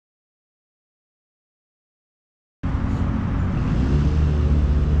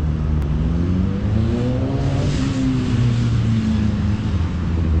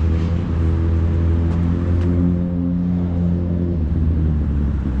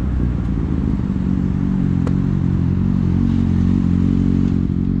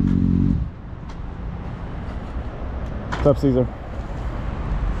What's up, Caesar?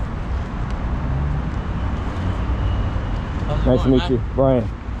 Nice to meet you, Brian.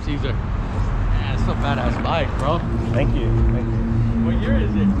 Caesar. Man, it's a badass bike, bro. Thank you. Thank you. What year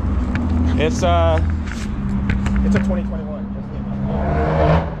is it? It's a 2021. Just came out.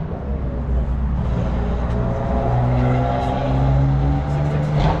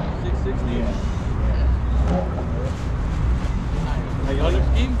 660. Color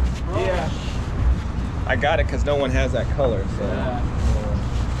scheme? Bro. Yeah. I got it because no one has that color. So. Yeah,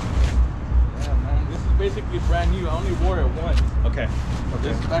 man. This is basically brand new. I only wore it once. Okay.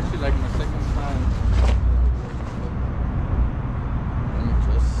 This is actually like my second time. Let me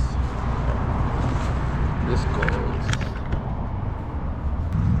just. This goes.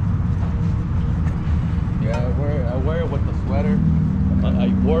 Yeah, I wear it with the sweater. I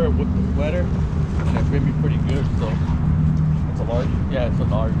wore it with the sweater, and it fit me pretty good. So It's a large? yeah, it's a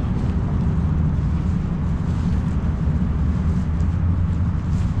large.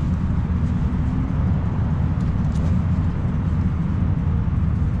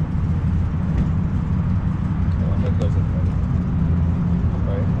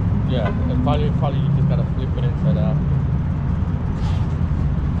 Yeah, and probably you just gotta flip it inside out.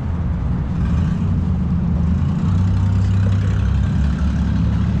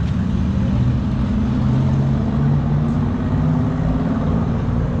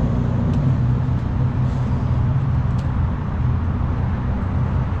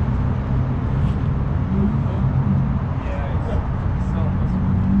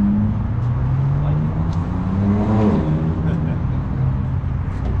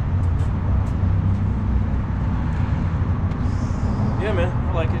 Yeah, man,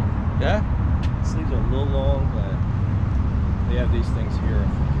 I like it. Yeah? Sleeves are a little long, but they have these things here.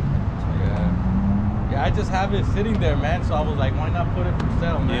 Yeah, I just have it sitting there, man. So I was like, why not put it for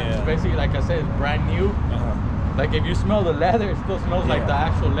sale, man? Yeah. It's basically, like I said, it's brand new. Like if you smell the leather, it still smells like the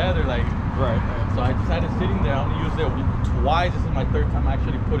actual leather. Like Right. So I just had it sitting there. I only used it twice. This is my third time I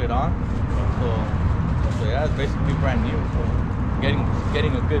actually put it on. So yeah, it's basically brand new. So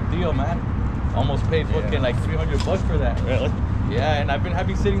getting a good deal, man. Almost paid fucking like $300 for that. Really? Yeah, and I've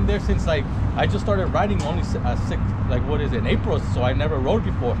been sitting there since like I just started riding only in April, so I never rode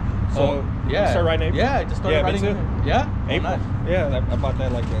before. So you started riding in April? Yeah, I just started riding. Me too. Yeah, April. Oh, nice. Yeah, I bought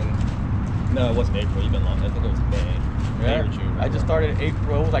that like in. No, it wasn't April. Even longer. I think it was May. May or June. I just started in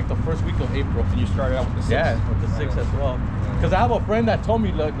April. It was like the first week of April. And you started out with the 6? Yeah, with the 6 as well. Because I have a friend that told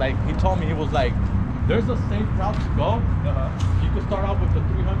me, look, like he told me he was like, there's a safe route to go. You could start off with the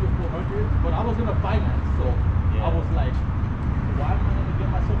 300, 400, but I was in a finance, so I was like, why am I going to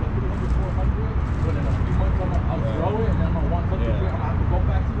get myself a 300, 400 when in a few months I'll grow it and then I'm going to want something I'm going to have to go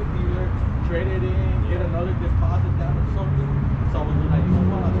back to the dealer, trade it in, get another deposit down or something. So I was like, you know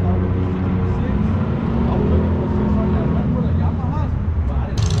what, I'll start with the 6. I was looking for 600. I went for the Yamaha, but I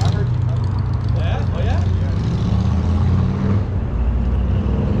didn't have her. Yeah? Oh, yeah?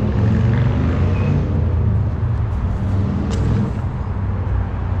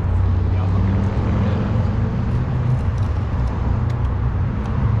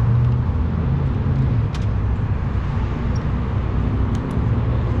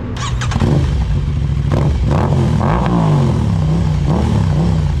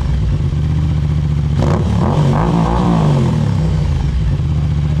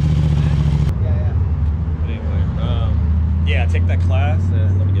 Take that class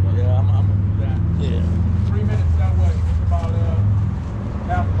and let me get on. Yeah, I'm gonna do that. Yeah. 3 minutes that way. It's about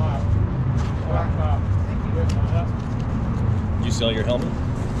half a mile. Did you sell your helmet?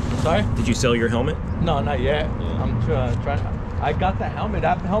 Sorry? Did you sell your helmet? No, not yet. Yeah. I'm trying. I got the helmet.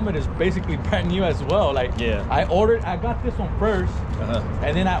 That helmet is basically brand new as well. Like, I got this one first,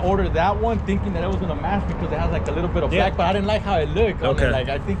 and then I ordered that one thinking that it was gonna match because it has like a little bit of black, but I didn't like how it looked. Okay. Like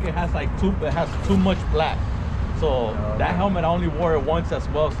I think it has like too much black. So that helmet I only wore it once as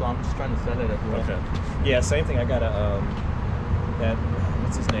well, so I'm just trying to sell it as well. Okay. Yeah, same thing. I got a that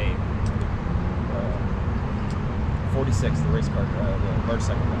what's his name? 46, the race car, the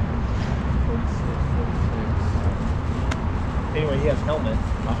motorcycle guy. 46. Anyway, he has helmet,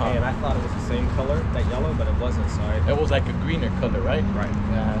 and I thought it was the same color, that yellow, but it wasn't. So it was like a greener color, right? Right.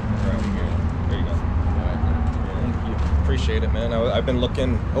 Yeah. Right. There you go. All right. Thank you. Appreciate it, man. I've been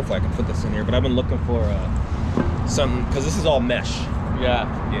looking. Hopefully, I can put this in here, but I've been looking for something because this is all mesh. Yeah.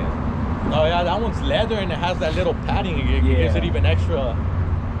 Yeah. Oh yeah, that one's leather and it has that little padding. It gives it even extra.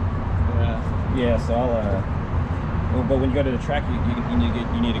 Yeah. Yeah. So I'll. But when you go to the track, you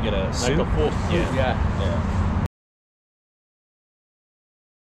need to get a suit. Like a full suit. Yeah. Yeah.